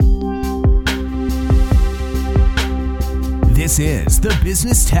This is the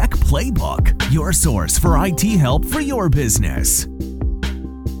Business Tech Playbook, your source for IT help for your business.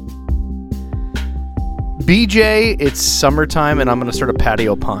 BJ, it's summertime and I'm going to start a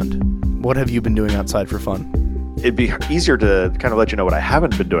patio pond. What have you been doing outside for fun? It'd be easier to kind of let you know what I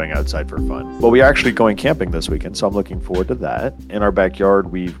haven't been doing outside for fun. Well, we are actually going camping this weekend, so I'm looking forward to that. In our backyard,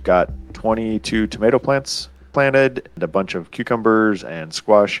 we've got 22 tomato plants planted, and a bunch of cucumbers and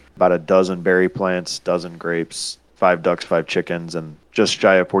squash, about a dozen berry plants, dozen grapes, 5 ducks, 5 chickens, and just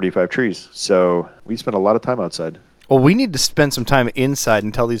shy of 45 trees. So we spent a lot of time outside. Well, we need to spend some time inside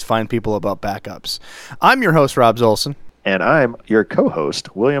and tell these fine people about backups. I'm your host, Rob Zolson. And I'm your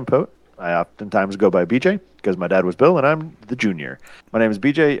co-host, William Pote. I oftentimes go by BJ because my dad was Bill and I'm the junior. My name is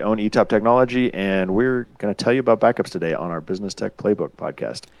BJ, own eTop Technology, and we're going to tell you about backups today on our Business Tech Playbook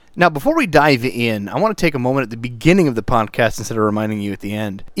podcast. Now, before we dive in, I want to take a moment at the beginning of the podcast instead of reminding you at the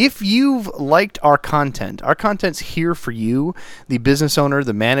end. If you've liked our content's here for you, the business owner,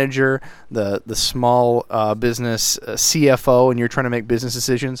 the manager, the small business CFO, and you're trying to make business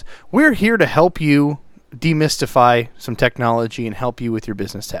decisions. We're here to help you demystify some technology and help you with your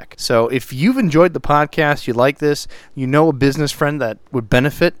business tech. So if you've enjoyed the podcast, you like this, you know a business friend that would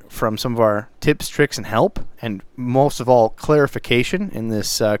benefit from some of our tips, tricks, and help, and most of all, clarification in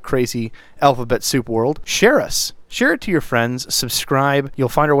this crazy alphabet soup world, share us. Share it to your friends, subscribe. You'll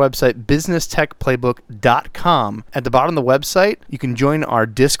find our website, businesstechplaybook.com. At the bottom of the website, you can join our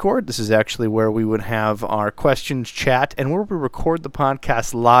Discord. This is actually where we would have our questions chat and where we record the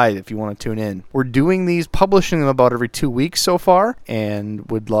podcast live if you want to tune in. We're doing these, publishing them about every 2 weeks so far, and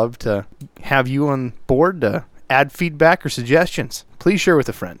would love to have you on board to add feedback or suggestions. Please share with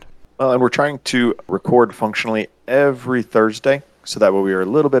a friend. And we're trying to record functionally every Thursday, so that way we are a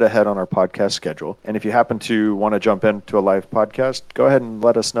little bit ahead on our podcast schedule. And if you happen to want to jump into a live podcast, go ahead and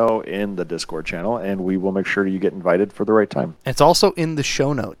let us know in the Discord channel, and we will make sure you get invited for the right time. It's also in the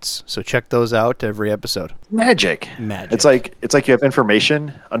show notes, so check those out every episode. Magic. It's like you have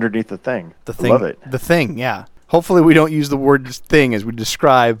information underneath the thing. The thing. I love it. The thing, yeah. Hopefully we don't use the word thing as we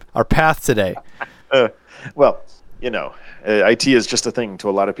describe our path today. Well, you know, IT is just a thing to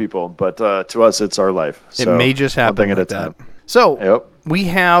a lot of people, but to us, it's our life. So it may just happen one thing like at a that. time. So we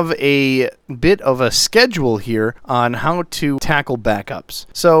have a bit of a schedule here on how to tackle backups.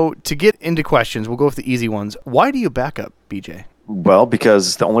 So to get into questions, we'll go with the easy ones. Why do you back up, BJ? Well, because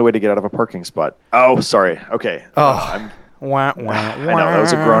it's the only way to get out of a parking spot. Oh, sorry. Okay. I know, that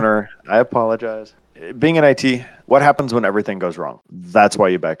was a groaner. I apologize. Being in IT, what happens when everything goes wrong? That's why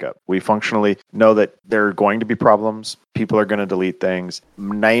you back up. We functionally know that there are going to be problems. People are going to delete things.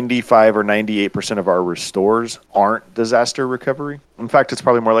 95 or 98% of our restores aren't disaster recovery. In fact, it's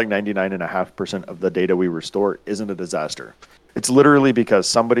probably more like 99.5% of the data we restore isn't a disaster. It's literally because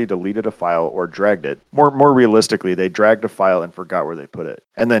somebody deleted a file or dragged it. More realistically, they dragged a file and forgot where they put it.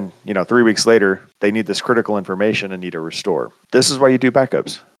 And then, 3 weeks later, they need this critical information and need to restore. This is why you do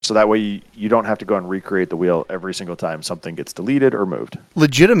backups. So that way you don't have to go and recreate the wheel every single time something gets deleted or moved.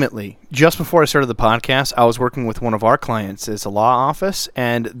 Legitimately, just before I started the podcast, I was working with one of our clients. It's a law office,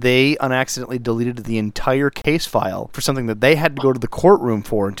 and they unaccidentally deleted the entire case file for something that they had to go to the courtroom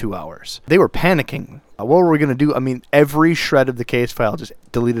for in 2 hours. They were panicking. What were we going to do? I mean, every shred of the case file just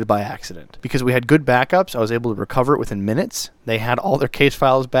deleted by accident. Because we had good backups, I was able to recover it within minutes. They had all their case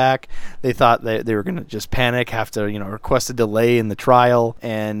files back. They thought they were going to just panic, have to, request a delay in the trial,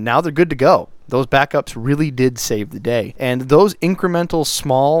 and now they're good to go. Those backups really did save the day. And those incremental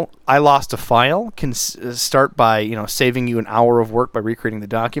small, I lost a file, can start by, saving you an hour of work by recreating the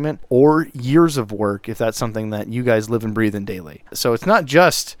document, or years of work if that's something that you guys live and breathe in daily. So it's not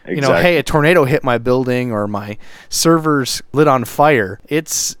just, hey, a tornado hit my building or my servers lit on fire.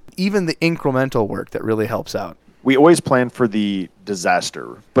 It's even the incremental work that really helps out. We always plan for the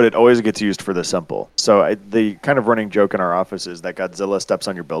disaster, but it always gets used for the simple. So the kind of running joke in our office is that Godzilla steps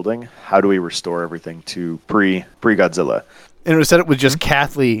on your building. How do we restore everything to pre-Godzilla? And it was said it was just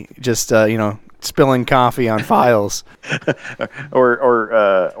Kathleen, spilling coffee on files.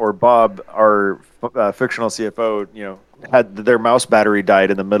 or Bob, our fictional CFO, had their mouse battery died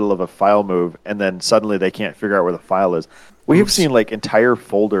in the middle of a file move, and then suddenly they can't figure out where the file is. We have seen entire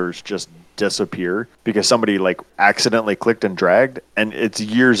folders just disappear because somebody accidentally clicked and dragged, and it's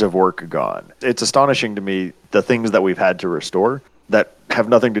years of work gone. It's astonishing to me the things that we've had to restore that have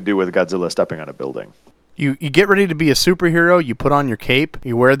nothing to do with Godzilla stepping on a building. You get ready to be a superhero, you put on your cape,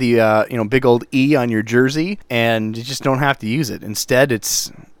 you wear the big old E on your jersey, and you just don't have to use it. Instead,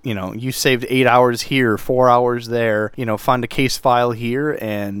 it's you saved 8 hours here, 4 hours there, find a case file here,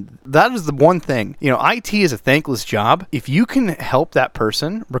 and that is the one thing. IT is a thankless job. If you can help that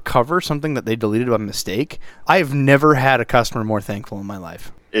person recover something that they deleted by mistake, I have never had a customer more thankful in my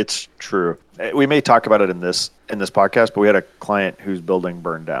life. It's true. We may talk about it in this podcast, but we had a client whose building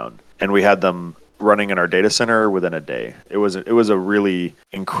burned down, and we had them running in our data center within a day. It was a really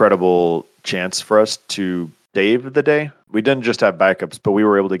incredible chance for us to save the day. We didn't just have backups, but we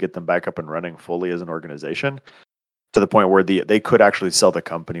were able to get them back up and running fully as an organization to the point where they could actually sell the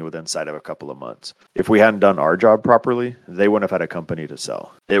company within inside of a couple of months. If we hadn't done our job properly, they wouldn't have had a company to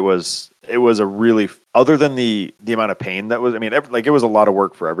sell. It was a really, other than the amount of pain that was, it was a lot of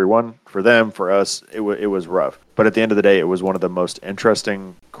work for everyone, for them, for us. It was rough. But at the end of the day, it was one of the most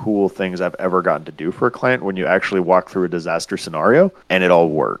interesting, cool things I've ever gotten to do for a client when you actually walk through a disaster scenario and it all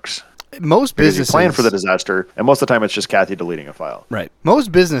works. Most businesses plan for the disaster, and most of the time it's just Kathy deleting a file. Right.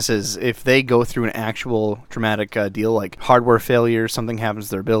 Most businesses, if they go through an actual traumatic deal like hardware failure, something happens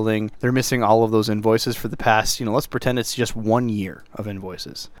to their building, they're missing all of those invoices for the past, let's pretend it's just 1 year of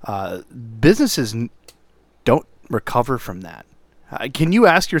invoices. Businesses don't recover from that. Can you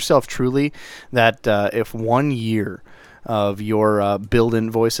ask yourself truly that if 1 year of your billed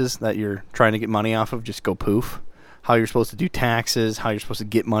invoices that you're trying to get money off of just go poof? How you're supposed to do taxes, how you're supposed to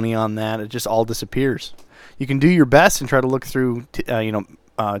get money on that, it just all disappears. You can do your best and try to look through,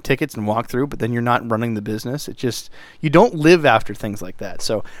 tickets and walk through, but then you're not running the business. You don't live after things like that.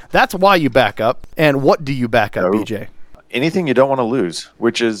 So that's why you back up. And what do you back up, BJ? Anything you don't want to lose,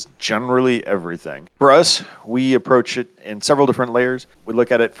 which is generally everything. For us, we approach it in several different layers. We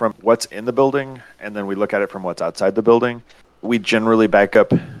look at it from what's in the building, and then we look at it from what's outside the building. We generally back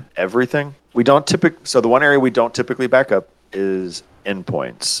up everything. So the one area we don't typically back up is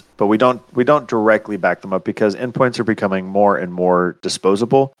endpoints, but we don't directly back them up because endpoints are becoming more and more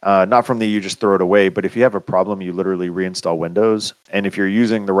disposable. Not from you just throw it away, but if you have a problem, you literally reinstall Windows. And if you're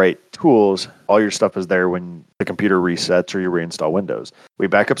using the right tools, all your stuff is there when the computer resets or you reinstall Windows. We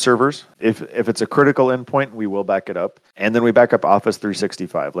back up servers. If it's a critical endpoint, we will back it up. And then we back up Office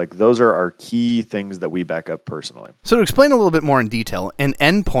 365. Those are our key things that we back up personally. So to explain a little bit more in detail, an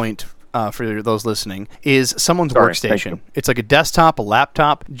endpoint for those listening, is someone's workstation. It's like a desktop, a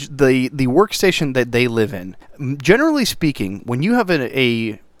laptop, the workstation that they live in. Generally speaking, when you have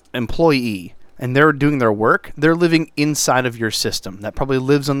a employee and they're doing their work, they're living inside of your system. That probably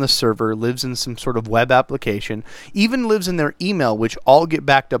lives on the server, lives in some sort of web application, even lives in their email, which all get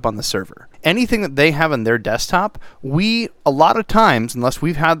backed up on the server. Anything that they have on their desktop, we, a lot of times, unless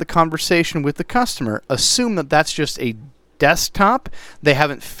we've had the conversation with the customer, assume that that's just a desktop. They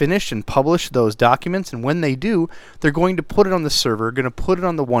haven't finished and published those documents, and when they do, they're going to put it on the server, going to put it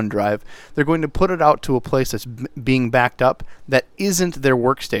on the OneDrive, they're going to put it out to a place that's being backed up that isn't their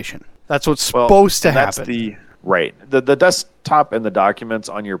workstation. That's what's supposed to happen. Right. The desktop and the documents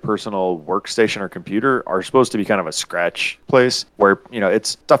on your personal workstation or computer are supposed to be kind of a scratch place where, it's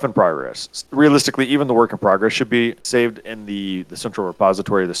stuff in progress. Realistically, even the work in progress should be saved in the central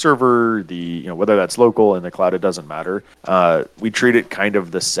repository of the server, whether that's local in the cloud, it doesn't matter. We treat it kind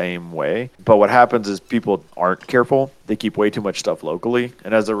of the same way. But what happens is people aren't careful. They keep way too much stuff locally.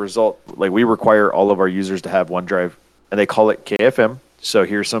 And as a result, we require all of our users to have OneDrive, and they call it KFM. So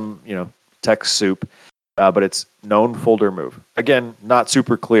here's some, tech soup. But it's known folder move. Again, not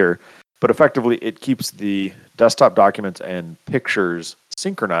super clear, but effectively it keeps the desktop documents and pictures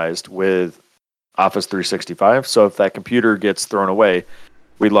synchronized with Office 365. So if that computer gets thrown away,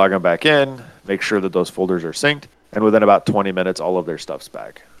 we log them back in, make sure that those folders are synced, and within about 20 minutes, all of their stuff's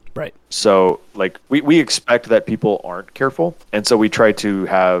back. Right. So we expect that people aren't careful, and so we try to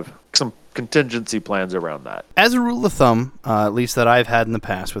have some contingency plans around that. As a rule of thumb, at least that I've had in the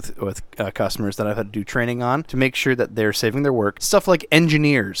past with customers that I've had to do training on to make sure that they're saving their work, stuff like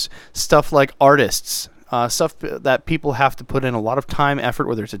engineers, stuff like artists, stuff that people have to put in a lot of time, effort,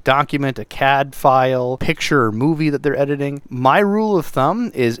 whether it's a document, a CAD file, picture, or movie that they're editing. My rule of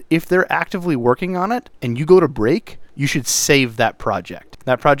thumb is if they're actively working on it and you go to break, you should save that project.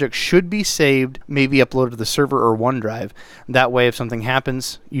 That project should be saved, maybe uploaded to the server or OneDrive. That way, if something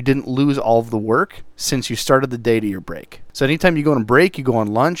happens, you didn't lose all of the work since you started the day to your break. So anytime you go on a break, you go on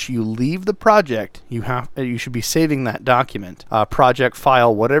lunch, you leave the project, you should be saving that document, project,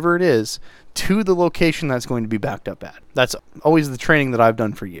 file, whatever it is, to the location that's going to be backed up at. That's always the training that I've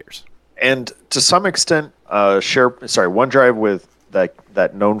done for years. And to some extent, OneDrive with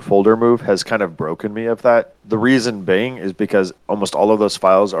that known folder move has kind of broken me of that. The reason being is because almost all of those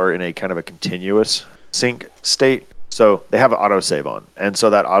files are in a kind of a continuous sync state. So they have an autosave on. And so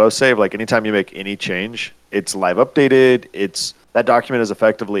that autosave, like anytime you make any change, it's live updated. That document is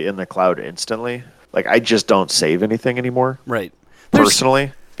effectively in the cloud instantly. Like I just don't save anything anymore. Right.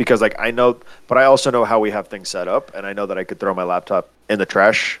 Personally, because like I know, but I also know how we have things set up, and I know that I could throw my laptop in the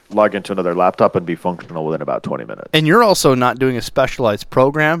trash, log into another laptop, and be functional within about 20 minutes. And you're also not doing a specialized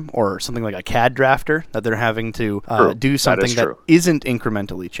program or something like a CAD drafter that they're having to do something that isn't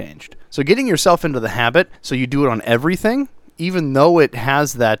incrementally changed. So getting yourself into the habit so you do it on everything, even though it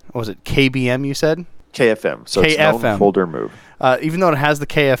has that, what was it, KBM you said? KFM. So it's known folder move. Even though it has the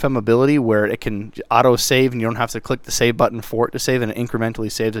KFM ability where it can auto-save and you don't have to click the save button for it to save, and it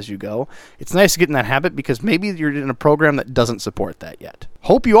incrementally saves as you go, it's nice to get in that habit because maybe you're in a program that doesn't support that yet.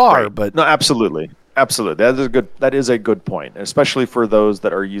 Hope you are, right. But... No, absolutely. Absolutely. That is a good point, especially for those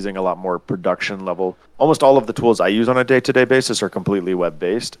that are using a lot more production level. Almost all of the tools I use on a day-to-day basis are completely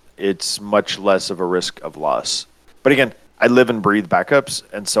web-based. It's much less of a risk of loss. But again, I live and breathe backups,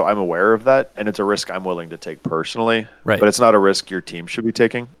 and so I'm aware of that, and it's a risk I'm willing to take personally. Right. But it's not a risk your team should be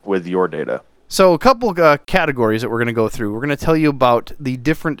taking with your data. So a couple categories that we're going to go through. We're going to tell you about the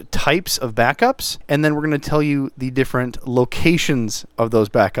different types of backups, and then we're going to tell you the different locations of those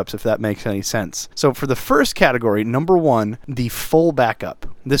backups, if that makes any sense. So for the first category, number 1, the full backup.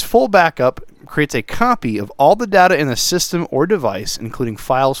 This full backup creates a copy of all the data in the system or device, including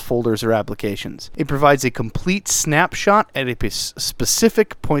files, folders, or applications. It provides a complete snapshot at a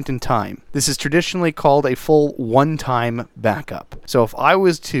specific point in time. This is traditionally called a full one-time backup. So if I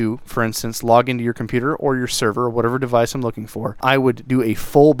was to, for instance, log into your computer or your server or whatever device I'm looking for, I would do a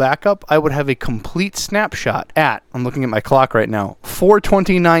full backup. I would have a complete snapshot at, I'm looking at my clock right now,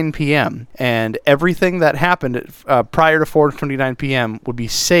 4:29 p.m. And everything that happened prior to 4:29 p.m. would be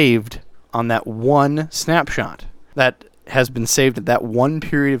saved on that one snapshot that has been saved at that one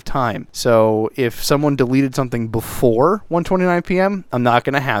period of time. So if someone deleted something before 1:29 p.m., I'm not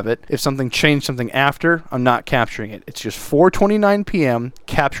going to have it. If something changed something after, I'm not capturing it. It's just 4:29 p.m.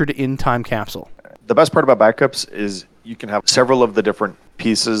 captured in time capsule. The best part about backups is you can have several of the different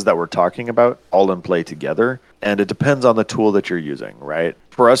pieces that we're talking about all in play together, and it depends on the tool that you're using, right?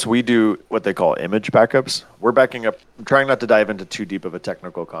 For us, we do what they call image backups. We're backing up. I'm trying not to dive into too deep of a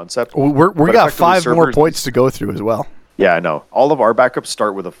technical concept. We got 5 more points to go through as well. Yeah, I know. All of our backups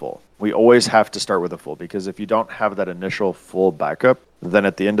start with a full. We always have to start with a full, because if you don't have that initial full backup, then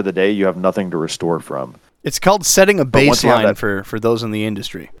at the end of the day, you have nothing to restore from. It's called setting a baseline for those in the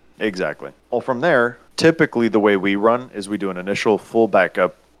industry. Exactly. Well, from there, typically the way we run is we do an initial full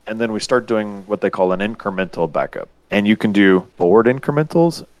backup, and then we start doing what they call an incremental backup. And you can do forward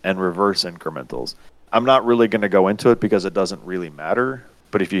incrementals and reverse incrementals. I'm not really going to go into it because it doesn't really matter.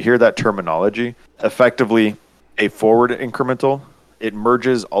 But if you hear that terminology, effectively a forward incremental, it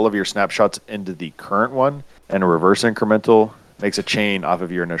merges all of your snapshots into the current one, and a reverse incremental makes a chain off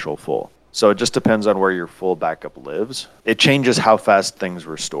of your initial full. So it just depends on where your full backup lives. It changes how fast things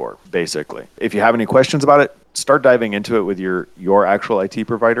restore, basically. If you have any questions about it, start diving into it with your actual IT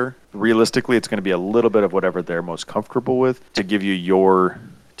provider. Realistically, it's going to be a little bit of whatever they're most comfortable with to give you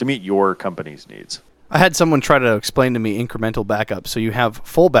to meet your company's needs. I had someone try to explain to me incremental backup. So you have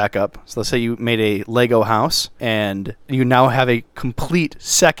full backup. So let's say you made a Lego house and you now have a complete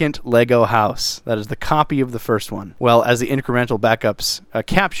second Lego house. That is the copy of the first one. Well, as the incremental backups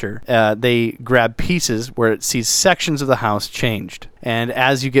capture, they grab pieces where it sees sections of the house changed. And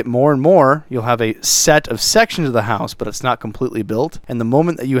as you get more and more, you'll have a set of sections of the house, but it's not completely built. And the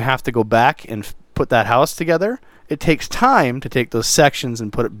moment that you have to go back and put that house together, it takes time to take those sections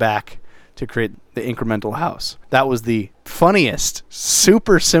and put it back to create the incremental house. That was the funniest,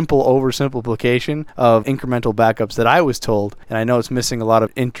 super simple oversimplification of incremental backups that I was told, and I know it's missing a lot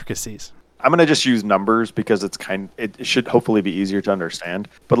of intricacies. I'm going to just use numbers because it should hopefully be easier to understand.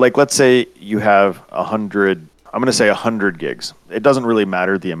 But like, let's say you have 100 gigs. It doesn't really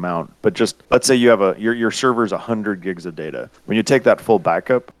matter the amount, but just let's say you have your server's 100 gigs of data. When you take that full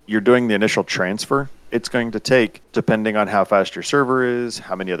backup, you're doing the initial transfer. It's going to take, depending on how fast your server is,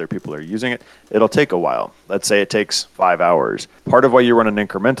 how many other people are using it, it'll take a while. Let's say it takes 5 hours. Part of why you run an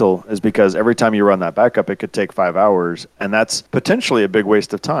incremental is because every time you run that backup, it could take 5 hours, and that's potentially a big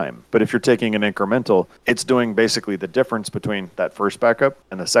waste of time. But if you're taking an incremental, it's doing basically the difference between that first backup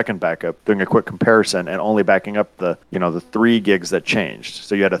and the second backup, doing a quick comparison and only backing up the 3 gigs that changed.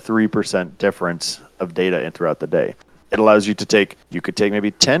 So you had a 3% difference of data in throughout the day. It allows you to you could take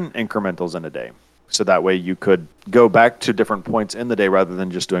maybe 10 incrementals in a day. So that way you could go back to different points in the day rather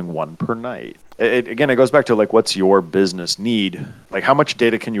than just doing one per night. Again, it goes back to like, what's your business need? Like, how much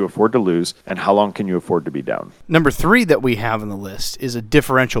data can you afford to lose, and how long can you afford to be down? Number 3 that we have on the list is a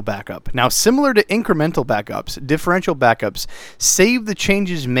differential backup. Now, similar to incremental backups, differential backups save the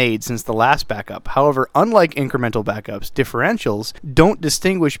changes made since the last backup. However, unlike incremental backups, differentials don't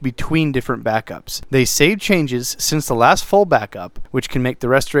distinguish between different backups. They save changes since the last full backup, which can make the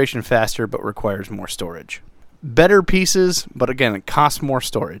restoration faster but requires more storage. Better pieces, but again, it costs more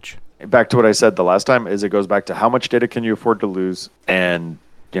storage. Back to what I said the last time, is it goes back to how much data can you afford to lose, and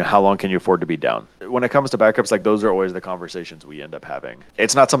how long can you afford to be down? When it comes to backups, like, those are always the conversations we end up having.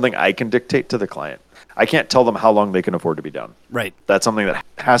 It's not something I can dictate to the client. I can't tell them how long they can afford to be down. Right. That's something that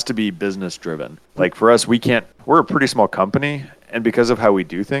has to be business driven. Like, for us, we're a pretty small company, and because of how we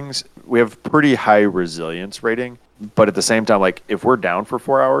do things, we have pretty high resilience rating. But at the same time, like, if we're down for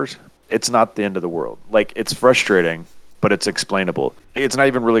 4 hours, it's not the end of the world. Like, it's frustrating, but it's explainable. It's not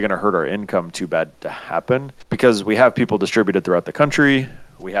even really going to hurt our income too bad to happen, because we have people distributed throughout the country.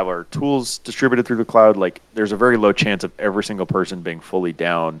 We have our tools distributed through the cloud. Like, there's a very low chance of every single person being fully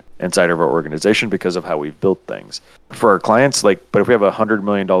down inside of our organization because of how we've built things. For our clients, like, but if we have a $100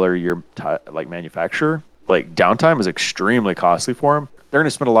 million a year manufacturer, like, downtime is extremely costly for them. They're going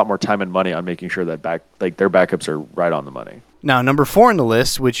to spend a lot more time and money on making sure that their backups are right on the money. Now, number 4 on the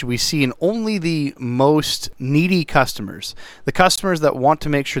list, which we see in only the most needy customers, the customers that want to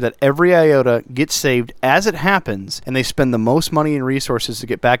make sure that every iota gets saved as it happens, and they spend the most money and resources to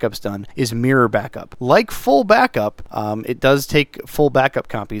get backups done, is mirror backup. Like full backup, it does take full backup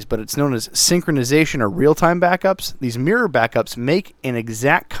copies, but it's known as synchronization or real-time backups. These mirror backups make an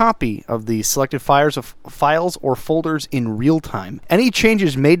exact copy of the selected files or folders in real time. Any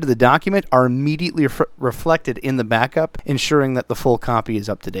changes made to the document are immediately reflected in the backup, ensuring that the full copy is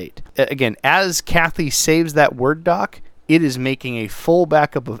up to date. Again, as Kathy saves that Word doc, it is making a full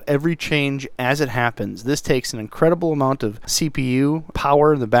backup of every change as it happens. This takes an incredible amount of CPU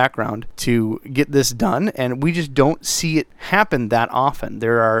power in the background to get this done, and we just don't see it happen that often.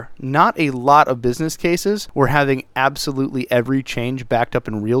 There are not a lot of business cases where having absolutely every change backed up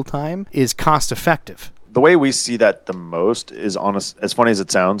in real time is cost effective. The way we see that the most is, honest, as funny as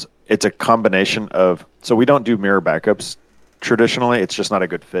it sounds, it's a combination of, so we don't do mirror backups traditionally. It's just not a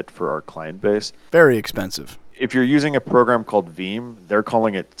good fit for our client base. Very expensive. If you're using a program called Veeam, they're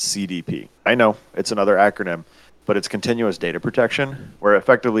calling it CDP. I know it's another acronym, but it's continuous data protection, where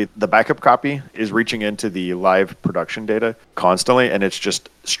effectively the backup copy is reaching into the live production data constantly, and it's just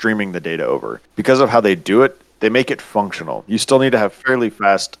streaming the data over. Because of how they do it, they make it functional. You still need to have fairly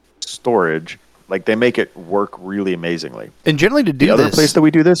fast storage. Like, they make it work really amazingly. And generally to do the other place that we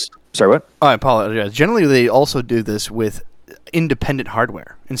do this, sorry, what? Oh, I apologize. Generally, they also do this with independent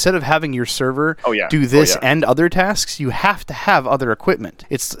hardware. Instead of having your server do this and other tasks, you have to have other equipment.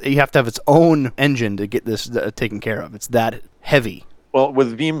 You have to have its own engine to get this taken care of. It's that heavy. Well,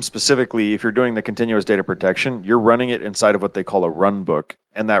 with Veeam specifically, if you're doing the continuous data protection, you're running it inside of what they call a run book.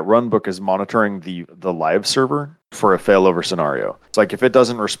 And that run book is monitoring the live server for a failover scenario. It's like, if it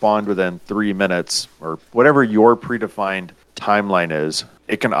doesn't respond within 3 minutes or whatever your predefined timeline is,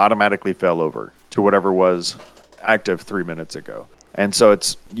 it can automatically fail over to whatever was active 3 minutes ago. And so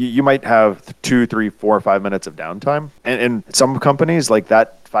it's, you might have 2, 3, 4, 5 minutes of downtime. And in some companies, like,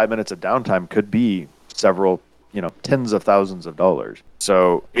 that 5 minutes of downtime could be several, tens of thousands of dollars.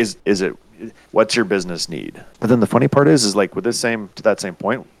 So is it, what's your business need? But then the funny part is like, with to that same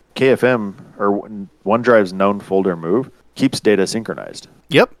point, KFM or OneDrive's known folder move keeps data synchronized.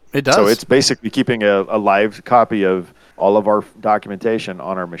 Yep, it does. So it's basically keeping a live copy of all of our documentation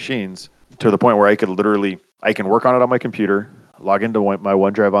on our machines, to the point where I can work on it on my computer, log into my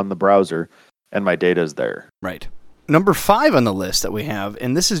OneDrive on the browser, and my data is there. Right. Number 5 on the list that we have,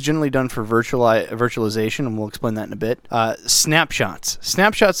 and this is generally done for virtualization, and we'll explain that in a bit, snapshots.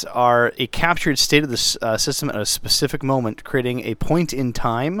 Snapshots are a captured state of the system at a specific moment, creating a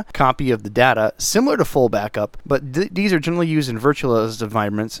point-in-time copy of the data, similar to full backup, but these are generally used in virtualized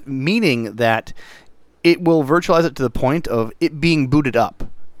environments, meaning that it will virtualize it to the point of it being booted up.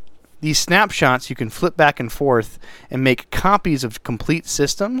 These snapshots you can flip back and forth and make copies of complete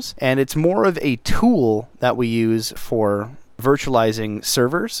systems, and it's more of a tool that we use for virtualizing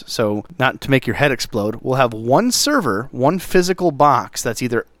servers. So, not to make your head explode, we'll have one server, one physical box that's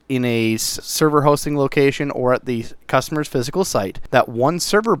either in a server hosting location or at the customer's physical site. That one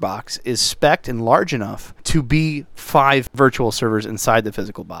server box is spec'd and large enough to be 5 virtual servers inside the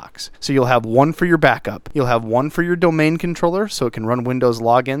physical box. So you'll have one for your backup. You'll have one for your domain controller, so it can run Windows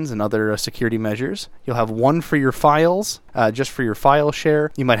logins and other security measures. You'll have one for your files, just for your file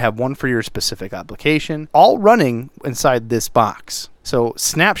share. You might have one for your specific application, all running inside this box. So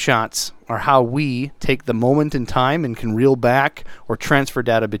snapshots are how we take the moment in time and can reel back or transfer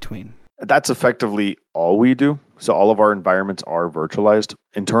data between. That's effectively all we do. So all of our environments are virtualized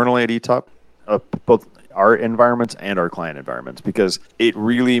internally at ETOP, both our environments and our client environments, because it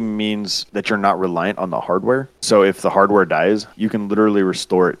really means that you're not reliant on the hardware. So if the hardware dies, you can literally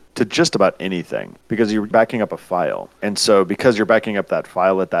restore it to just about anything because you're backing up a file. And so because you're backing up that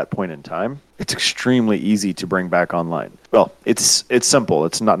file at that point in time, it's extremely easy to bring back online. Well, it's simple.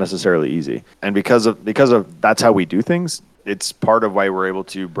 It's not necessarily easy. And because of that's how we do things, it's part of why we're able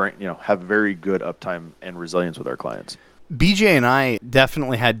to have very good uptime and resilience with our clients. BJ and I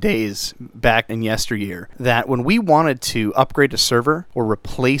definitely had days back in yesteryear that when we wanted to upgrade a server or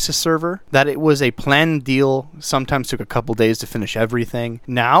replace a server, that it was a planned deal, sometimes took a couple days to finish everything.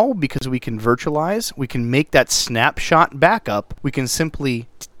 Now, because we can virtualize, we can make that snapshot backup. We can simply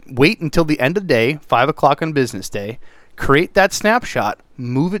wait until the end of the day, 5 o'clock on business day, create that snapshot,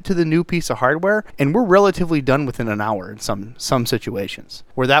 move it to the new piece of hardware, and we're relatively done within an hour in some situations.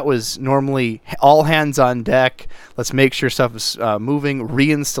 Where that was normally all hands on deck, let's make sure stuff is moving,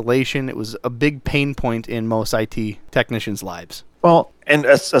 reinstallation. It was a big pain point in most IT technicians' lives. Well, and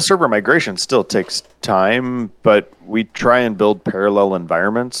a server migration still takes time, but we try and build parallel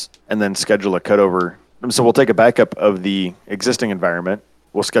environments and then schedule a cutover. So we'll take a backup of the existing environment.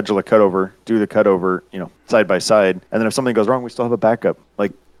 We'll schedule a cutover, do the cutover, side by side. And then if something goes wrong, we still have a backup.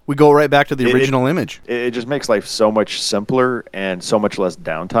 Like we go right back to the original image. It just makes life so much simpler and so much less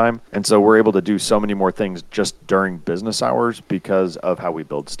downtime. And so we're able to do so many more things just during business hours because of how we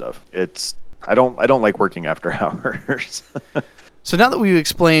build stuff. I don't like working after hours. So now that we've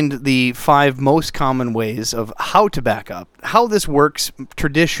explained the 5 most common ways of how to back up, how this works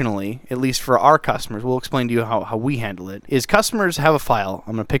traditionally, at least for our customers, we'll explain to you how we handle it, is customers have a file.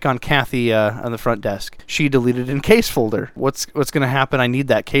 I'm going to pick on Kathy on the front desk. She deleted in case folder. What's going to happen? I need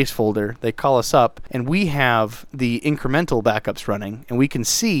that case folder. They call us up, and we have the incremental backups running, and we can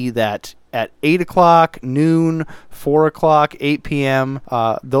see that at 8 o'clock, noon, 4 o'clock, 8 p.m.,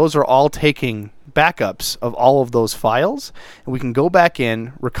 those are all taking backups of all of those files, and we can go back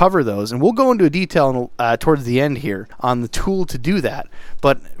in, recover those, and we'll go into detail towards the end here on the tool to do that.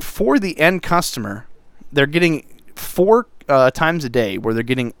 But for the end customer, they're getting 4 times a day where they're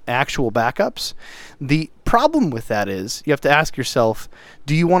getting actual backups. The problem with that is you have to ask yourself,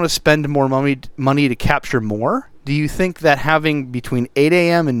 do you want to spend more money to capture more? Do you think that having between 8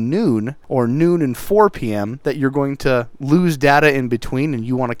 a.m. and noon or noon and 4 p.m. that you're going to lose data in between and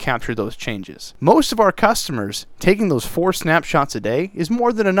you want to capture those changes? Most of our customers taking those 4 snapshots a day is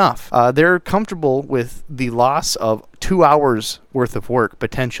more than enough. They're comfortable with the loss of 2 hours worth of work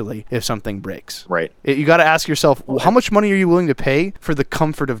potentially if something breaks. Right. You got to ask yourself, how much money are you willing to pay for the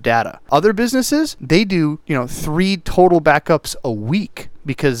comfort of data? Other businesses, they do 3 total backups a week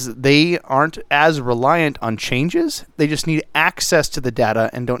because they aren't as reliant on changes. They just need access to the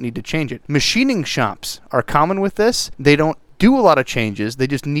data and don't need to change it. Machining shops are common with this. They don't do a lot of changes. They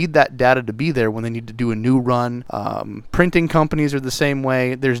just need that data to be there when they need to do a new run. Printing companies are the same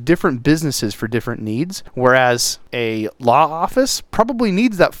way. There's different businesses for different needs, whereas a law office probably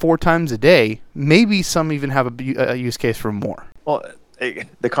needs that 4 times a day. Maybe some even have a use case for more. Well,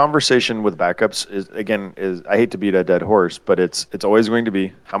 the conversation with backups is I hate to beat a dead horse, but it's always going to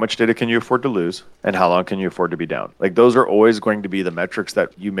be how much data can you afford to lose and how long can you afford to be down? Like those are always going to be the metrics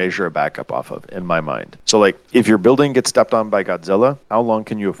that you measure a backup off of in my mind. So like if your building gets stepped on by Godzilla, how long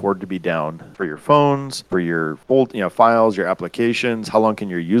can you afford to be down for your phones, for your files, your applications? How long can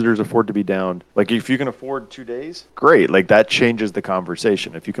your users afford to be down? Like if you can afford 2 days, great. Like that changes the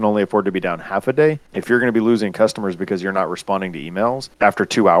conversation. If you can only afford to be down half a day, if you're going to be losing customers because you're not responding to emails after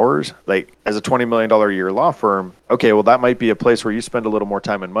 2 hours, like as a $20 million a year law firm, okay, well that might be a place where you spend a little more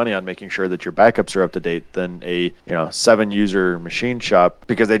time and money on making sure that your backups are up to date than a 7-user machine shop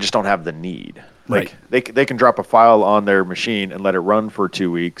because they just don't have the need. Like they can drop a file on their machine and let it run for 2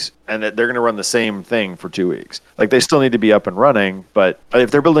 weeks, and they're going to run the same thing for 2 weeks. Like they still need to be up and running, but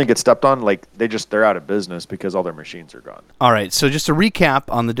if their building gets stepped on, like they're out of business because all their machines are gone. All right. So just to recap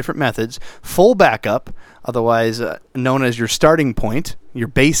on the different methods: full backup, otherwise known as your starting point, your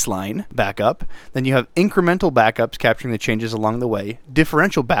baseline backup. Then you have incremental backups capturing the changes along the way.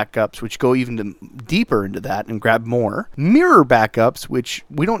 Differential backups, which go even deeper into that and grab more. Mirror backups, which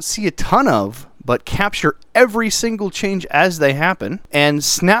we don't see a ton of, but capture every single change as they happen, and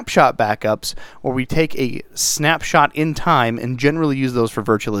snapshot backups, where we take a snapshot in time and generally use those for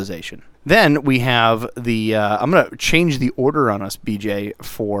virtualization. Then we have the, I'm going to change the order on us, BJ,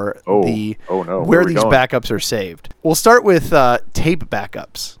 for where these backups are saved. We'll start with tape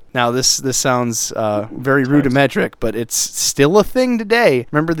backups. Now, this sounds very rudimentary, but it's still a thing today.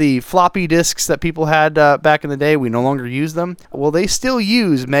 Remember the floppy disks that people had back in the day? We no longer use them. Well, they still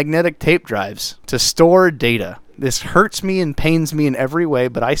use magnetic tape drives to store data. This hurts me and pains me in every way,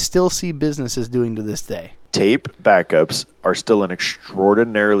 but I still see businesses doing to this day. Tape backups are still an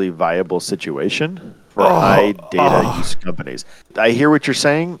extraordinarily viable situation for high data use companies. I hear what you're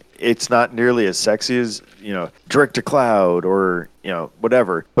saying. It's not nearly as sexy as, direct to cloud or,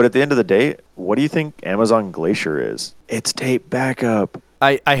 whatever. But at the end of the day, what do you think Amazon Glacier is? It's tape backup.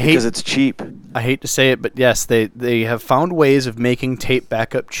 I hate because it's cheap. I hate to say it, but yes, they have found ways of making tape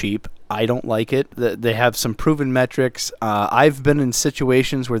backup cheap. I don't like it. They have some proven metrics. I've been in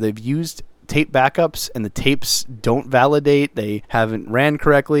situations where they've used tape backups and the tapes don't validate, they haven't ran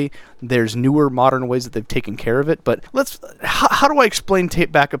correctly. There's newer modern ways that they've taken care of it, but how do I explain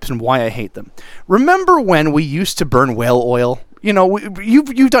tape backups and why I hate them? Remember when we used to burn whale oil?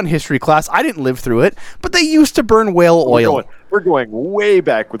 You've done history class. I didn't live through it, but they used to burn whale oil. We're going way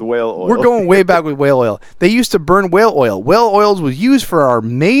back with whale oil. We're going way back with whale oil. They used to burn whale oil. Whale oil was used for our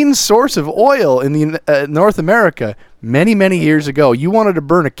main source of oil in the North America many, many years ago. You wanted to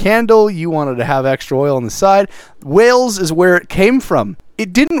burn a candle. You wanted to have extra oil on the side. Whales is where it came from.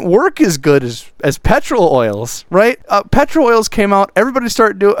 It didn't work as good as petrol oils, right? Petrol oils came out, everybody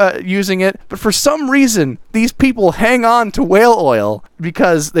started using it, but for some reason, these people hang on to whale oil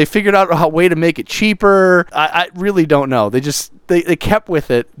because they figured out a way to make it cheaper. I really don't know. They kept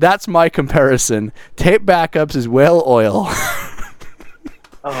with it. That's my comparison. Tape backups is whale oil.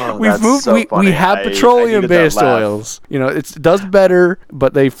 We've moved. So we have petroleum-based oils. It does better,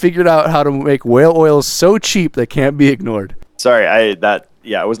 but they figured out how to make whale oils so cheap they can't be ignored. Sorry,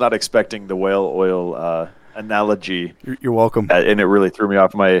 I was not expecting the whale oil analogy. You're welcome. And it really threw me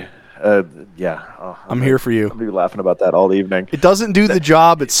off my. I'm here for you. I'm gonna be laughing about that all evening. It doesn't do the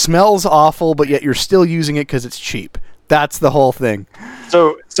job. It smells awful, but yet you're still using it because it's cheap. That's the whole thing.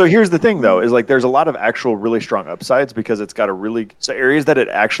 So here's the thing, though, is there's a lot of actual really strong upsides because it's got so areas that it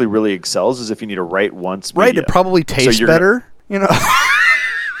actually really excels is if you need to write once. Right, it probably tastes better.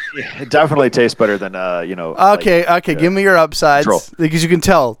 It definitely tastes better than Okay. Give me your upsides control. Because you can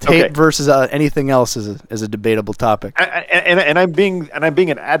tell tape versus anything else is a debatable topip. And I'm being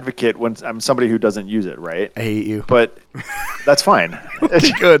an advocate when I'm somebody who doesn't use it. Right. I hate you. But that's fine.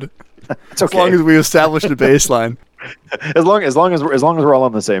 It's good. It's okay. As long as we established a baseline. As long as we're all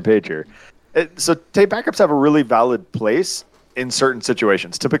on the same page here. So tape backups have a really valid place in certain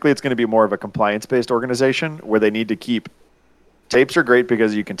situations. Typically, it's going to be more of a compliance-based organization where they need to keep. Tapes are great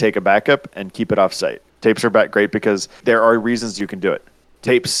because you can take a backup and keep it off-site. Tapes are great because there are reasons you can do it.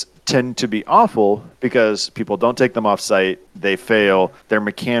 Tapes tend to be awful because people don't take them off-site, they fail, they're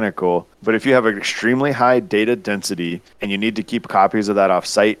mechanical. But if you have an extremely high data density and you need to keep copies of that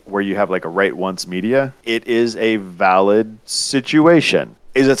off-site where you have a write-once media, it is a valid situation.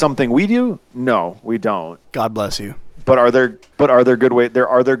 Is it something we do? No, we don't. God bless you. But are there good ways?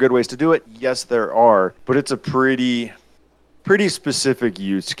 Are there good ways to do it? Yes, there are. But it's a pretty specific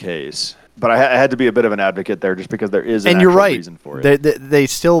use case. But I had to be a bit of an advocate there just because there is an actual reason for it. They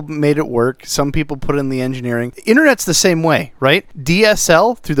still made it work. Some people put in the engineering. Internet's the same way, right?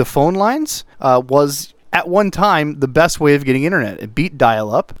 DSL through the phone lines was at one time the best way of getting internet. It beat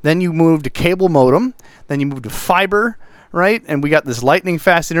dial-up. Then you moved to cable modem. Then you moved to fiber, right? And we got this lightning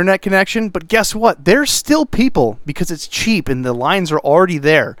fast internet connection. But guess what? There's still people, because it's cheap and the lines are already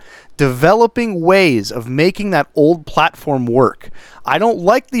there, developing ways of making that old platform work. I don't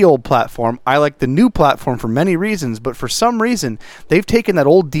like the old platform. I like the new platform for many reasons, but for some reason, they've taken that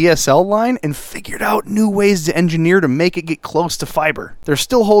old DSL line and figured out new ways to engineer to make it get close to fiber. They're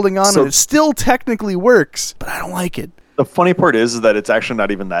still holding on, and it still technically works, but I don't like it. The funny part is that it's actually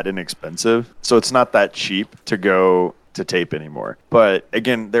not even that inexpensive, so it's not that cheap to go to tape anymore. But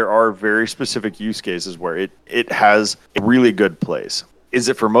again, there are very specific use cases where it has a really good place. Is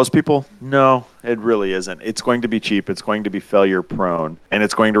it for most people? No, it really isn't. It's going to be cheap, it's going to be failure prone, and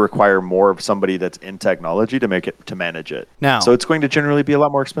it's going to require more of somebody that's in technology to manage it. Now, so it's going to generally be a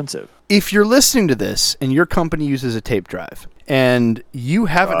lot more expensive. If you're listening to this and your company uses a tape drive and you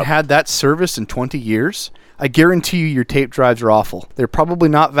haven't had that service in 20 years, I guarantee you your tape drives are awful. They're probably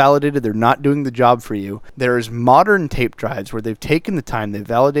not validated. They're not doing the job for you. There's modern tape drives where they've taken the time, they've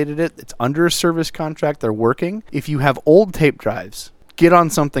validated it. It's under a service contract. They're working. If you have old tape drives, get on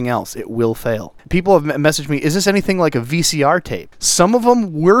something else, it will fail. People have messaged me, is this anything like a VCR tape? Some of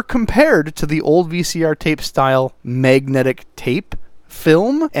them were compared to the old VCR tape style magnetic tape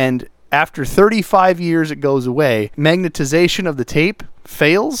film, and after 35 years it goes away. Magnetization of the tape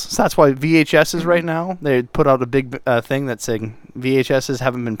fails. So that's why VHSs right now, they put out a big thing that's saying VHSs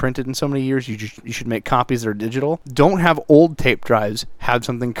haven't been printed in so many years. You should make copies that are digital. Don't have old tape drives. Have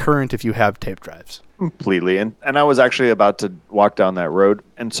something current if you have tape drives. Completely. And I was actually about to walk down that road.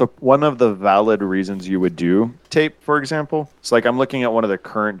 And so one of the valid reasons you would do tape, for example, it's like I'm looking at one of the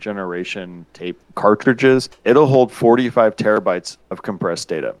current generation tape cartridges. It'll hold 45 terabytes of compressed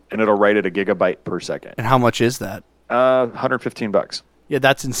data, and it'll write at a gigabyte per second. And how much is that? $115. Yeah,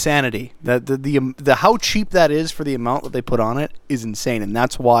 that's insanity. The how cheap that is for the amount that they put on it is insane, and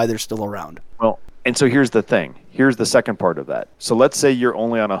that's why they're still around. Well, and so here's the thing. Here's the second part of that. So let's say you're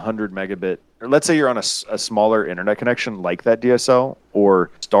only on 100 megabit, or let's say you're on a smaller internet connection like that DSL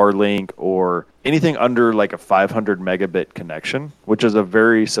or Starlink or anything under like a 500 megabit connection, which is a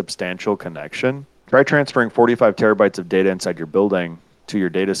very substantial connection. Try transferring 45 terabytes of data inside your building to your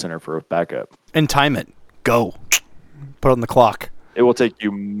data center for a backup. And time it. Go. Put it on the clock. It will take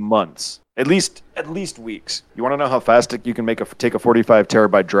you months, at least weeks. You want to know how fast you can take a 45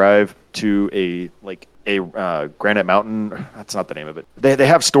 terabyte drive to a Granite Mountain? That's not the name of it. They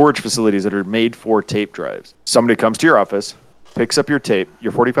have storage facilities that are made for tape drives. Somebody comes to your office, picks up your tape,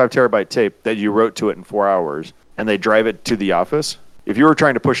 your 45 terabyte tape that you wrote to it in 4 hours, and they drive it to the office. If you were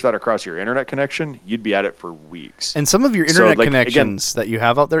trying to push that across your internet connection, you'd be at it for weeks. And some of your internet connections that you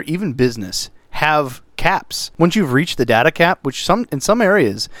have out there, even business, have caps. Once you've reached the data cap, which in some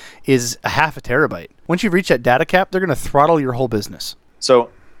areas is a half a terabyte, once you've reached that data cap, they're going to throttle your whole business.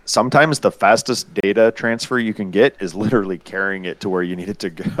 So sometimes the fastest data transfer you can get is literally carrying it to where you need it to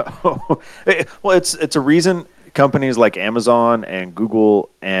go. Well, it's a reason companies like Amazon and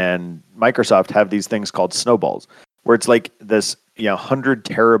Google and Microsoft have these things called snowballs, where it's like this 100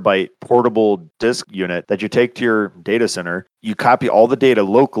 terabyte portable disk unit that you take to your data center. You copy all the data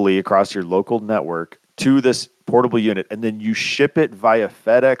locally across your local network to this portable unit, and then you ship it via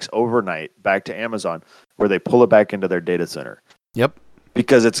FedEx overnight back to Amazon, where they pull it back into their data center. Yep.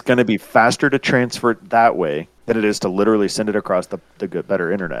 Because it's going to be faster to transfer it that way than it is to literally send it across the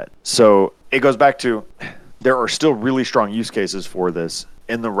better internet. So it goes back to, there are still really strong use cases for this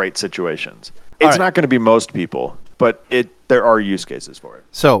in the right situations. It's not going to be most people, but there are use cases for it.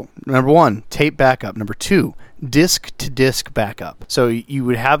 So, number one, tape backup. Number two, disk-to-disk backup. So you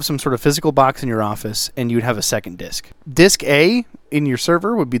would have some sort of physical box in your office, and you would have a second disk. Disk A in your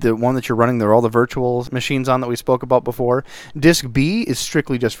server would be the one that you're running all the virtual machines on that we spoke about before. Disk B is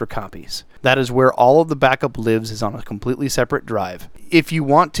strictly just for copies. That is where all of the backup lives, is on a completely separate drive. If you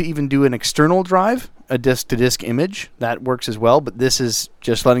want to even do an external drive, a disk-to-disk image, that works as well, but this is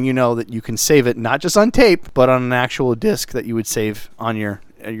just letting you know that you can save it not just on tape, but on an actual disk that you would save on your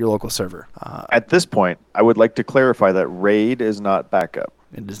local server. At this point, I would like to clarify that RAID is not backup.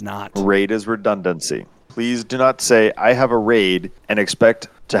 It is not. RAID is redundancy. Please do not say, I have a RAID and expect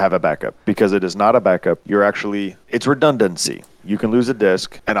to have a backup, because it is not a backup. It's redundancy. You can lose a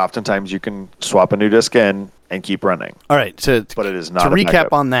disk, and oftentimes you can swap a new disk in and keep running. All right, but it is not to a recap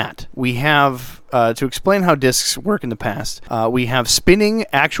backup. on that, we have, to explain how disks work in the past, we have spinning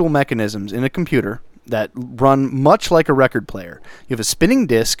actual mechanisms in a computer that run much like a record player. You have a spinning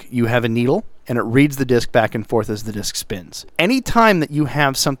disk, you have a needle, and it reads the disk back and forth as the disk spins. Any time that you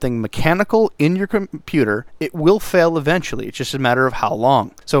have something mechanical in your computer, it will fail eventually. It's just a matter of how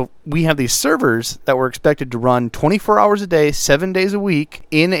long. So we have these servers that were expected to run 24 hours a day, 7 days a week,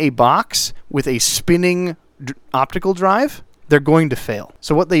 in a box with a spinning optical drive. They're going to fail.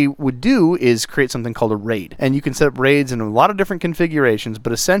 So what they would do is create something called a RAID. And you can set up RAIDs in a lot of different configurations,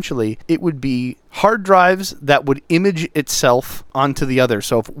 but essentially it would be hard drives that would image itself onto the other.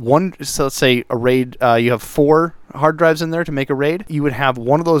 So let's say a RAID, you have 4 hard drives in there to make a RAID, you would have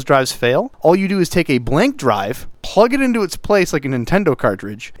one of those drives fail. All you do is take a blank drive, plug it into its place like a Nintendo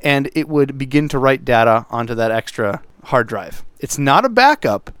cartridge, and it would begin to write data onto that extra hard drive. It's not a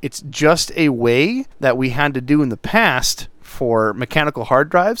backup. It's just a way that we had to do in the past for mechanical hard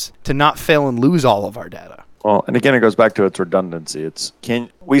drives to not fail and lose all of our data. Well, and again, it goes back to its redundancy.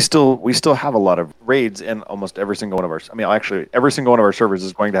 We still have a lot of RAIDs in almost every single one of our. I mean, actually, every single one of our servers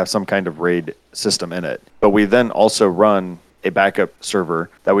is going to have some kind of RAID system in it. But we then also run a backup server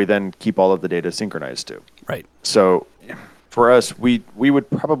that we then keep all of the data synchronized to. Right. So for us, we would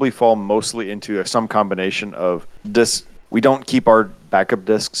probably fall mostly into some combination of disk. We don't keep our backup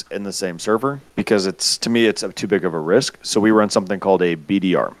disks in the same server because to me it's too big of a risk. So we run something called a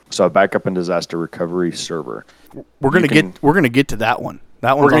BDR, so a backup and disaster recovery server. We're gonna get to that one.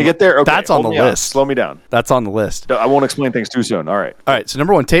 We're going to get there? Okay, that's on the list. Slow me down. That's on the list. I won't explain things too soon. All right. All right. So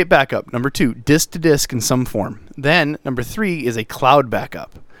number 1, tape backup. Number 2, disk to disk in some form. Then number 3 is a cloud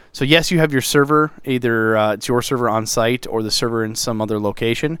backup. So yes, you have your server, either it's your server on site or the server in some other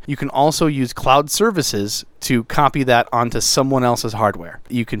location. You can also use cloud services to copy that onto someone else's hardware.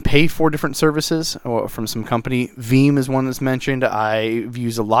 You can pay for different services from some company. Veeam is one that's mentioned. I've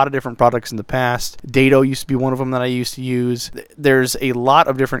used a lot of different products in the past. Datto used to be one of them that I used to use. There's a lot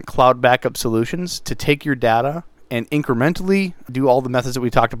of different cloud backup solutions to take your data and incrementally do all the methods that we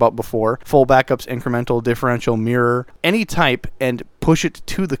talked about before, full backups, incremental, differential, mirror, any type, and push it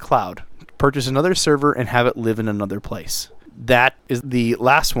to the cloud. Purchase another server and have it live in another place. That is the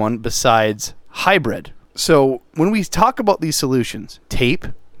last one besides hybrid. So when we talk about these solutions, tape,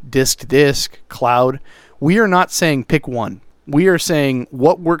 disk to disk, cloud, we are not saying pick one. We are saying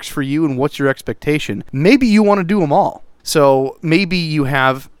what works for you and what's your expectation. Maybe you want to do them all. So maybe you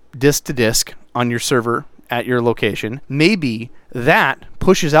have disk to disk on your server at your location. Maybe that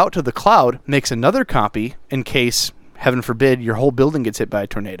pushes out to the cloud, makes another copy in case, heaven forbid, your whole building gets hit by a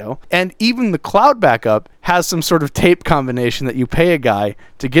tornado. And even the cloud backup has some sort of tape combination that you pay a guy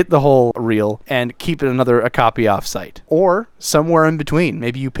to get the whole reel and keep a copy off-site. Or somewhere in between.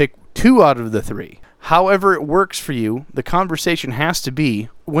 Maybe you pick 2 out of the 3. However it works for you, the conversation has to be,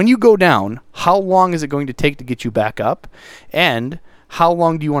 when you go down, how long is it going to take to get you back up? And how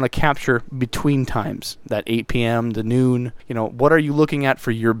long do you want to capture between times, that 8 p.m. to noon? What are you looking at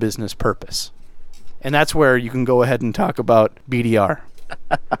for your business purpose? And that's where you can go ahead and talk about BDR.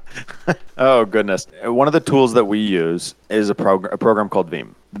 Oh, goodness. One of the tools that we use is a program called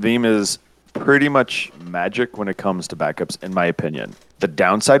Veeam. Veeam is pretty much magic when it comes to backups, in my opinion. The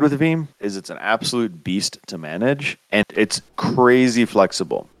downside with Veeam is it's an absolute beast to manage, and it's crazy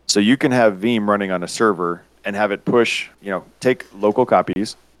flexible. So you can have Veeam running on a server and have it push, take local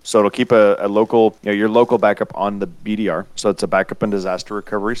copies. So it'll keep a local, your local backup on the BDR. So it's a backup and disaster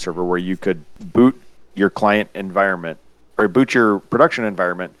recovery server where you could boot your client environment or boot your production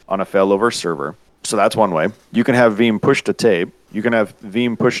environment on a failover server. So that's one way. You can have Veeam push to tape. You can have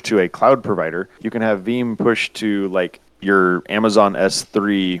Veeam push to a cloud provider. You can have Veeam push to like your Amazon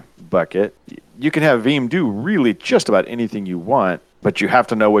S3 bucket. You can have Veeam do really just about anything you want, but you have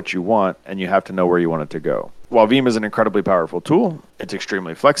to know what you want and you have to know where you want it to go. While Veeam is an incredibly powerful tool, it's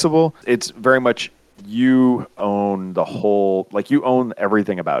extremely flexible. It's very much you own the whole, you own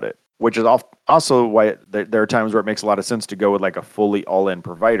everything about it, which is also why there are times where it makes a lot of sense to go with like a fully all-in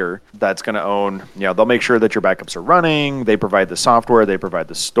provider that's going to own, they'll make sure that your backups are running. They provide the software, they provide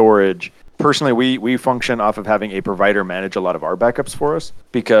the storage. Personally, we function off of having a provider manage a lot of our backups for us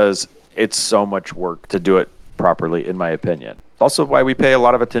because it's so much work to do it properly, in my opinion. Also why we pay a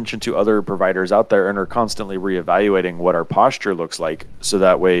lot of attention to other providers out there and are constantly reevaluating what our posture looks like so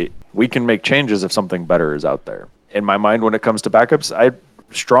that way we can make changes if something better is out there. In my mind, when it comes to backups, I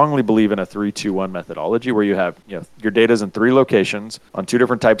strongly believe in a 3-2-1 methodology where you have your data's in 3 locations on 2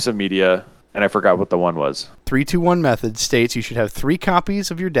 different types of media, and I forgot what the one was. 3-2-1 method states you should have 3 copies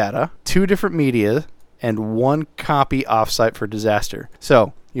of your data, 2 different media, and 1 copy offsite for disaster.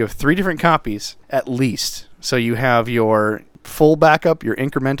 So you have 3 different copies at least. So you have your full backup, your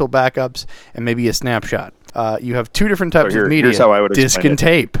incremental backups, and maybe a snapshot. You have 2 different types of media, here's how I would disk and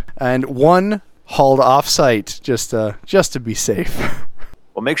tape, and 1 hauled off-site just to be safe.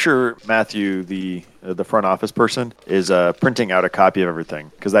 Well, make sure Matthew, the front office person, is printing out a copy of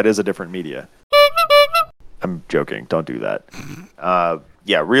everything because that is a different media. I'm joking. Don't do that.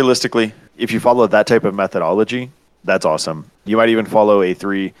 Realistically, if you follow that type of methodology, that's awesome. You might even follow a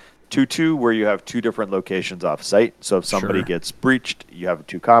 3-2-2 where you have 2 different locations off site. So if somebody gets breached, you have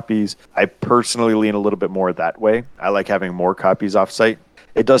 2 copies. I personally lean a little bit more that way. I like having more copies off site.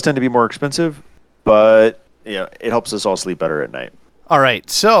 It does tend to be more expensive, but it helps us all sleep better at night. All right,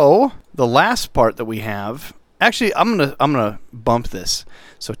 so the last part that we have, actually, I'm gonna bump this.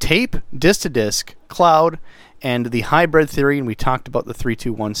 So tape, disk to disk, cloud, and the hybrid theory, and we talked about the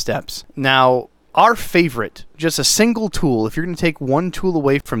 3-2-1 steps. Now, our favorite, just a single tool, if you're going to take one tool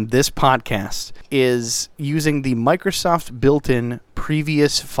away from this podcast, is using the Microsoft built-in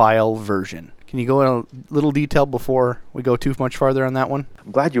previous file version. Can you go in a little detail before we go too much farther on that one?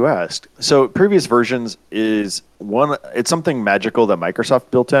 I'm glad you asked. So previous versions it's something magical that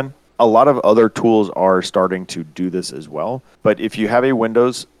Microsoft built in. A lot of other tools are starting to do this as well. But if you have a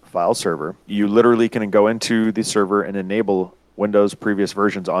Windows file server, you literally can go into the server and enable Windows previous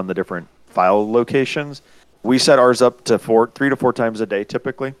versions on the different file locations. We set ours up to 3 to 4 times a day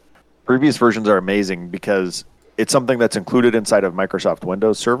typically. Previous versions are amazing because it's something that's included inside of Microsoft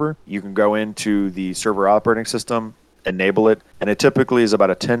Windows Server. You can go into the server operating system, enable it, and it typically is about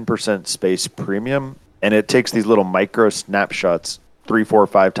a 10% space premium. And it takes these little micro snapshots 3, 4,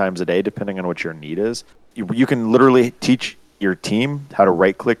 5 times a day, depending on what your need is. You can literally teach your team how to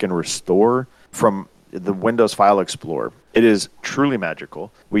right-click and restore from the Windows File Explorer. It is truly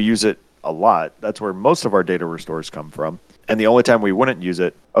magical. We use it a lot. That's where most of our data restores come from. And the only time we wouldn't use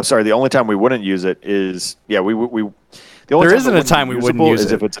it, the only time we wouldn't use it is, the only there isn't a time we wouldn't use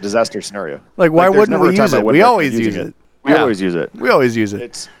it. If it's a disaster scenario. Like, why wouldn't we use it? We always use it. We always use it. We always use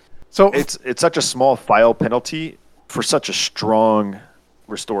it. It's such a small file penalty for such a strong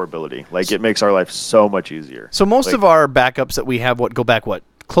restorability. Like, it makes our life so much easier. So most of our backups that we have go back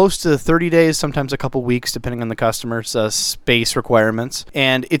close to 30 days, sometimes a couple weeks, depending on the customer's space requirements.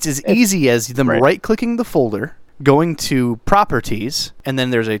 And it's as easy as them right-clicking the folder, going to properties, and then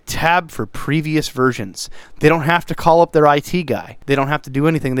there's a tab for previous versions. They don't have to call up their IT guy. They don't have to do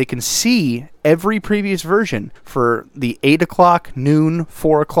anything. They can see every previous version for the 8 o'clock, noon,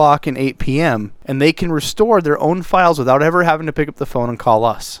 4 o'clock, and 8 p.m., and they can restore their own files without ever having to pick up the phone and call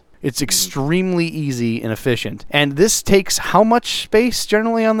us. It's extremely easy and efficient. And this takes how much space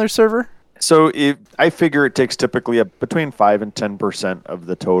generally on their server? So I figure it takes typically between 5 and 10% of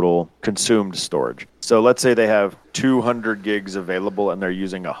the total consumed storage. So let's say they have 200 gigs available and they're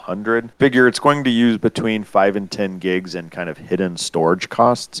using 100. Figure it's going to use between 5 and 10 gigs in kind of hidden storage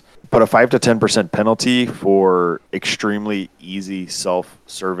costs. But a 5 to 10% penalty for extremely easy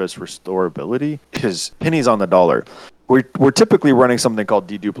self-service restorability is pennies on the dollar. We're typically running something called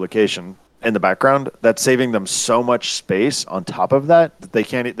deduplication in the background that's saving them so much space on top of that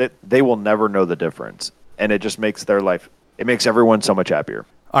they will never know the difference. And it just makes makes everyone so much happier.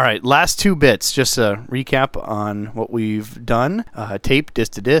 All right, last 2 bits, just a recap on what we've done. Tape,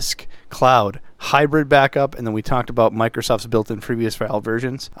 disk-to-disk, cloud, hybrid backup, and then we talked about Microsoft's built-in previous file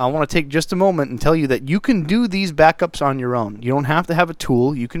versions. I want to take just a moment and tell you that you can do these backups on your own. You don't have to have a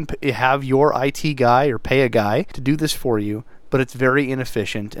tool. You can have your IT guy or pay a guy to do this for you, but it's very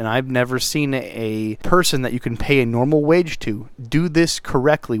inefficient, and I've never seen a person that you can pay a normal wage to do this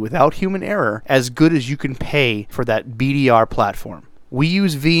correctly without human error as good as you can pay for that BDR platform. We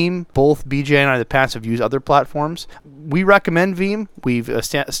use Veeam. Both BJ and I in the past have used other platforms. We recommend Veeam. We've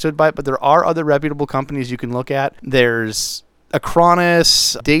stood by it, but there are other reputable companies you can look at. There's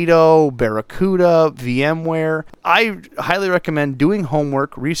Acronis, Dado, Barracuda, VMware. I highly recommend doing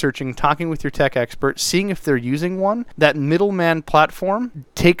homework, researching, talking with your tech expert, seeing if they're using one. That middleman platform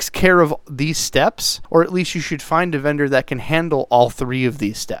takes care of these steps, or at least you should find a vendor that can handle all 3 of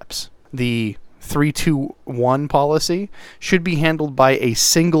these steps. The 3-2-1 policy should be handled by a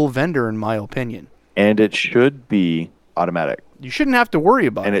single vendor, in my opinion. And it should be automatic. You shouldn't have to worry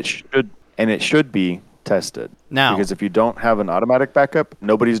about it. And it should be tested. Now, because if you don't have an automatic backup,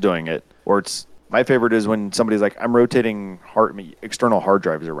 nobody's doing it. Or my favorite is when somebody's like, I'm rotating external hard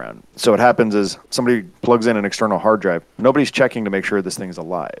drives around. So what happens is somebody plugs in an external hard drive. Nobody's checking to make sure this thing's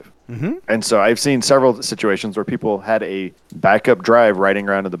alive. Mm-hmm. And so I've seen several situations where people had a backup drive riding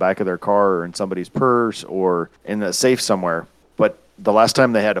around in the back of their car or in somebody's purse or in a safe somewhere. But the last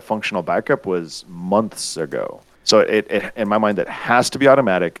time they had a functional backup was months ago. So it in my mind, that has to be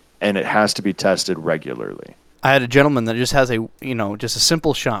automatic and it has to be tested regularly. I had a gentleman that just has just a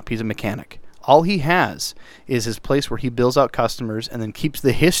simple shop. He's a mechanic. All he has is his place where he bills out customers and then keeps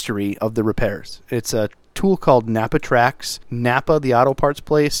the history of the repairs. It's a tool called Napa Tracks. Napa, the auto parts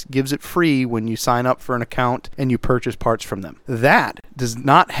place, gives it free when you sign up for an account and you purchase parts from them. That does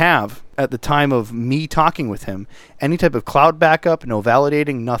not have, at the time of me talking with him, any type of cloud backup, no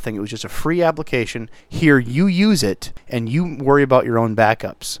validating, nothing. It was just a free application. Here, you use it and you worry about your own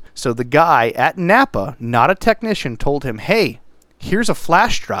backups. So the guy at Napa, not a technician, told him, hey, here's a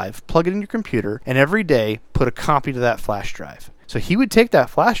flash drive, plug it in your computer, and every day put a copy to that flash drive. So he would take that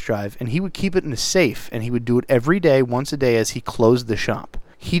flash drive and he would keep it in a safe, and he would do it every day, once a day, as he closed the shop.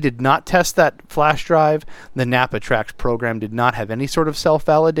 He did not test that flash drive. The Napa Tracks program did not have any sort of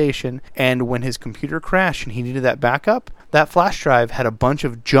self-validation, and when his computer crashed and he needed that backup, that flash drive had a bunch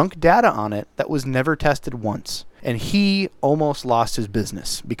of junk data on it that was never tested once, and he almost lost his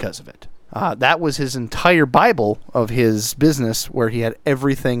business because of it. That was his entire Bible of his business, where he had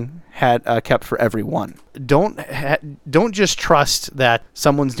everything kept for everyone. Don't just trust that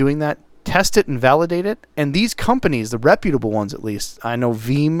someone's doing that. Test it and validate it. And these companies, the reputable ones at least, I know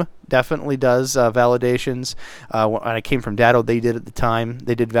Veeam definitely does validations. When I came from Dado, they did at the time.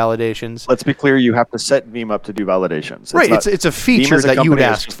 They did validations. Let's be clear, you have to set Veeam up to do validations. Right, it's a feature that you would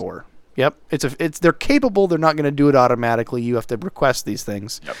ask for. Yep. They're capable. They're not going to do it automatically. You have to request these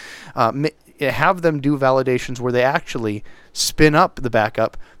things. Yep. Have them do validations where they actually spin up the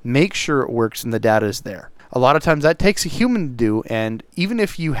backup, make sure it works, and the data is there. A lot of times that takes a human to do, and even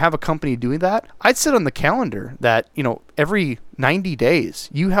if you have a company doing that, I'd set on the calendar that, every 90 days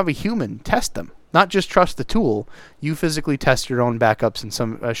you have a human test them. Not just trust the tool, you physically test your own backups in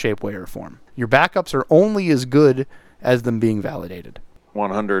some shape, way, or form. Your backups are only as good as them being validated.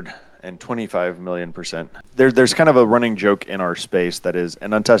 125 million %. There's kind of a running joke in our space that is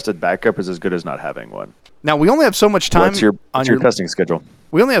an untested backup is as good as not having one. Now, we only have so much time. What's your testing schedule?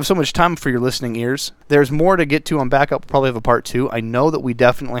 We only have so much time for your listening ears. There's more to get to on backup. We'll probably have a part 2. I know that we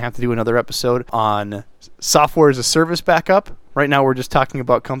definitely have to do another episode on software as a service backup. Right now, we're just talking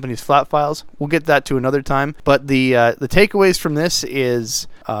about companies' flat files. We'll get that to another time. But the takeaways from this is,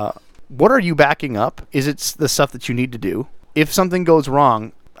 what are you backing up? Is it the stuff that you need to do? If something goes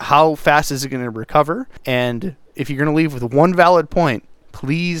wrong, how fast is it going to recover? And if you're going to leave with one valid point,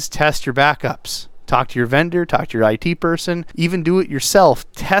 please test your backups. Talk to your vendor, talk to your IT person, even do it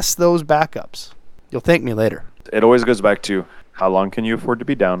yourself. Test those backups. You'll thank me later. It always goes back to how long can you afford to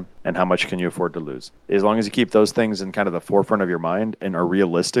be down and how much can you afford to lose. As long as you keep those things in kind of the forefront of your mind and are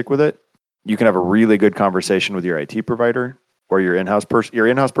realistic with it, you can have a really good conversation with your IT provider or your in-house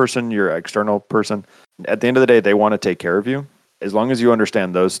person, your external person. At the end of the day, they want to take care of you. As long as you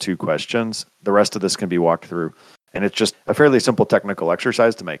understand those two questions, the rest of this can be walked through. And it's just a fairly simple technical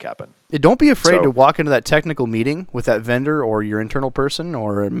exercise to make happen. Don't be afraid to walk into that technical meeting with that vendor or your internal person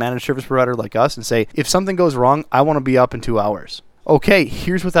or a managed service provider like us and say, if something goes wrong, I want to be up in 2 hours. Okay,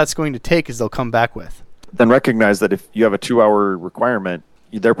 here's what that's going to take is they'll come back with. Then recognize that if you have a 2-hour requirement,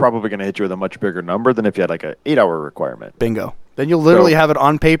 they're probably going to hit you with a much bigger number than if you had like an 8-hour requirement. Bingo. Then you'll literally have it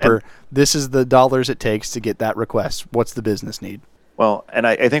on paper. This is the dollars it takes to get that request. What's the business need? Well, and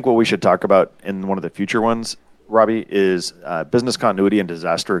I think what we should talk about in one of the future ones, Robbie, is business continuity and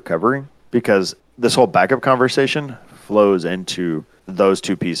disaster recovery, because this whole backup conversation flows into those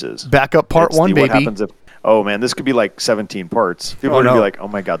two pieces. Backup part 1, baby. What happens if, oh man, this could be like 17 parts. People are going to be like, oh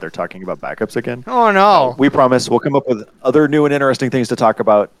my God, they're talking about backups again. Oh no. We promise we'll come up with other new and interesting things to talk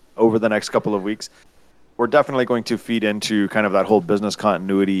about over the next couple of weeks. We're definitely going to feed into kind of that whole business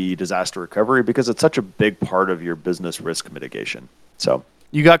continuity, disaster recovery, because it's such a big part of your business risk mitigation. So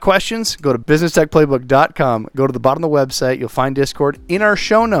you got questions? Go to businesstechplaybook.com. Go to the bottom of the website. You'll find Discord. In our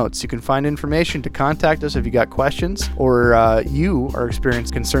show notes, you can find information to contact us if you got questions or you are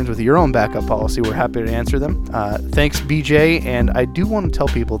experiencing concerns with your own backup policy. We're happy to answer them. Thanks, BJ. And I do want to tell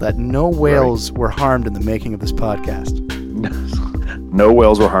people that no whales were harmed in the making of this podcast. No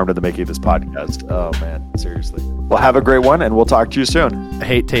whales were harmed in the making of this podcast. Oh, man. Seriously. Well, have a great one, and we'll talk to you soon. I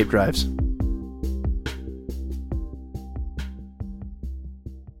hate tape drives.